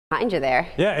behind you there.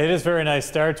 Yeah, it is a very nice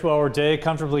start to our day.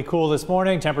 Comfortably cool this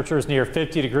morning. Temperatures near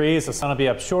 50 degrees. The sun will be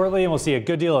up shortly, and we'll see a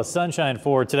good deal of sunshine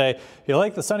for today. If you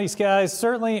like the sunny skies,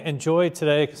 certainly enjoy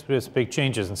today because we have some big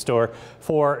changes in store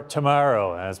for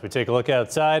tomorrow. As we take a look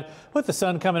outside, with the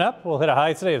sun coming up, we'll hit a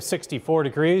high today of 64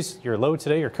 degrees. Your low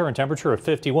today, your current temperature of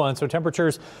 51. So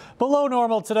temperatures below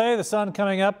normal today. The sun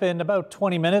coming up in about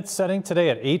 20 minutes, setting today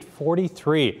at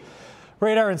 8:43.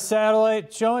 Radar and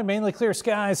satellite showing mainly clear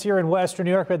skies here in western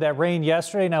New York. We had that rain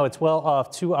yesterday. Now it's well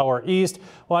off to our east.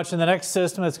 Watching the next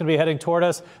system that's going to be heading toward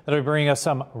us. That'll be bringing us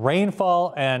some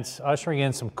rainfall and ushering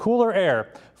in some cooler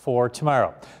air for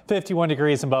tomorrow. 51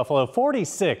 degrees in Buffalo,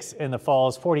 46 in the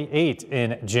Falls, 48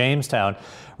 in Jamestown.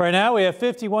 Right now we have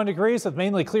 51 degrees with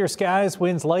mainly clear skies,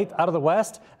 winds light out of the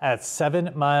west at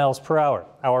 7 miles per hour.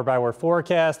 Hour by hour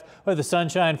forecast with the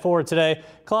sunshine for today.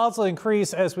 Clouds will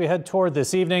increase as we head toward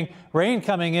this evening. Rain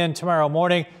coming in tomorrow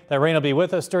morning. That rain will be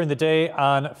with us during the day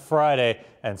on Friday,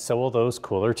 and so will those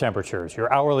cooler temperatures.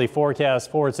 Your hourly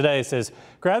forecast for today says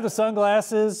grab the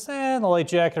sunglasses and the light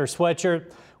jacket or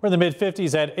sweatshirt. We're in the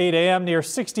mid-50s at 8 a.m., near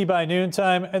 60 by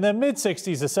noontime, and then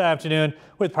mid-60s this afternoon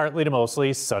with partly to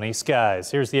mostly sunny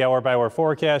skies. Here's the hour-by-hour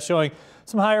forecast showing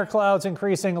some higher clouds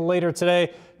increasing later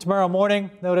today. Tomorrow morning,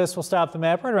 notice we'll stop the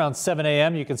map right around 7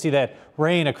 a.m. You can see that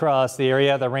rain across the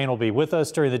area. The rain will be with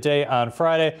us during the day on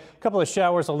Friday. A couple of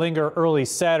showers will linger early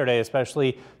Saturday,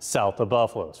 especially south of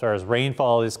Buffalo. As far as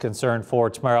rainfall is concerned for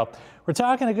tomorrow, we're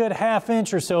talking a good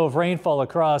half-inch or so of rainfall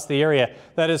across the area.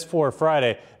 That is for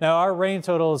Friday. Now, our rain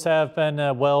totals have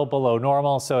been well below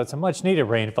normal, so it's a much-needed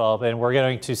rainfall, and we're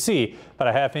going to see about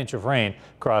a half-inch of rain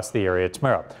across the area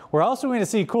tomorrow. We're also going to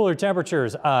see cooler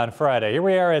temperatures on Friday. Here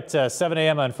we are at 7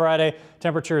 a.m. on Friday.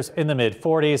 Temperatures in the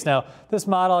mid-40s. Now, this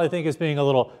model, I think, is being a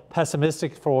little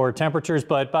pessimistic for temperatures,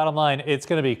 but bottom line, it's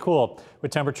going to be cool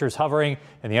with temperatures hovering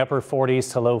in the upper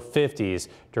 40s to low 50s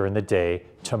during the day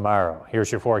tomorrow.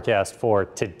 Here's your forecast for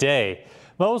today.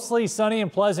 Mostly sunny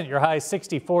and pleasant. Your high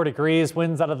 64 degrees.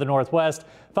 Winds out of the northwest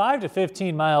 5 to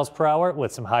 15 miles per hour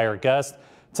with some higher gusts.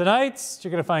 Tonight,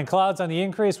 you're going to find clouds on the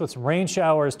increase with some rain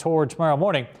showers toward tomorrow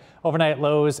morning. Overnight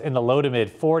lows in the low to mid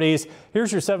 40s.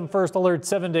 Here's your 7 First Alert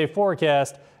 7-day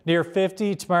forecast. Near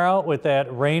 50 tomorrow with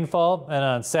that rainfall. And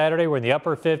on Saturday, we're in the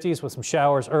upper 50s with some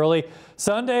showers early.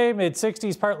 Sunday, mid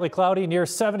 60s, partly cloudy. Near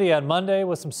 70 on Monday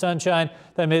with some sunshine.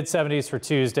 Then mid 70s for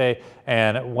Tuesday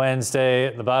and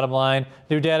Wednesday. The bottom line,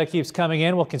 new data keeps coming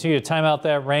in. We'll continue to time out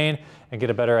that rain and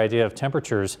get a better idea of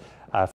temperatures